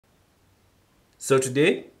So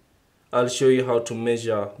today I'll show you how to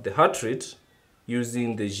measure the heart rate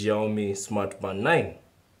using the Xiaomi Smart Band 9.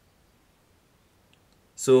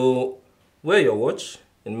 So wear your watch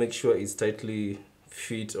and make sure it's tightly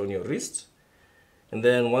fit on your wrist. And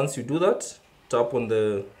then once you do that, tap on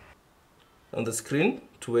the screen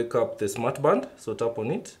to wake up the smart band. So tap on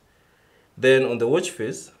it. Then on the watch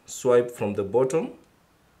face, swipe from the bottom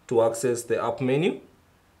to access the app menu.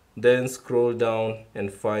 Then scroll down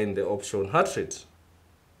and find the option heart rate.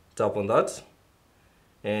 Tap on that.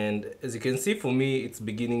 And as you can see, for me, it's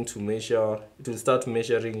beginning to measure. It will start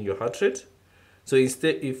measuring your heart rate. So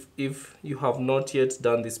instead, if you have not yet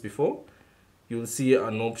done this before, you'll see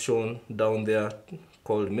an option down there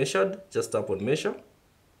called measured. Just tap on measure,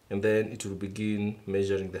 and then it will begin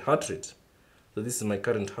measuring the heart rate. So this is my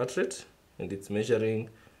current heart rate, and it's measuring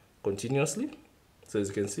continuously. So as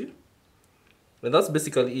you can see, and that's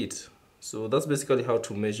basically it. So that's basically how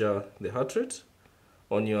to measure the heart rate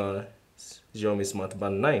on your Xiaomi Smart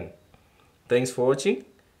Band 9. Thanks for watching,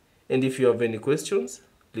 and if you have any questions,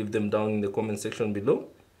 leave them down in the comment section below.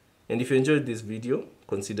 And if you enjoyed this video,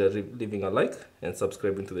 consider leaving a like and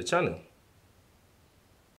subscribing to the channel.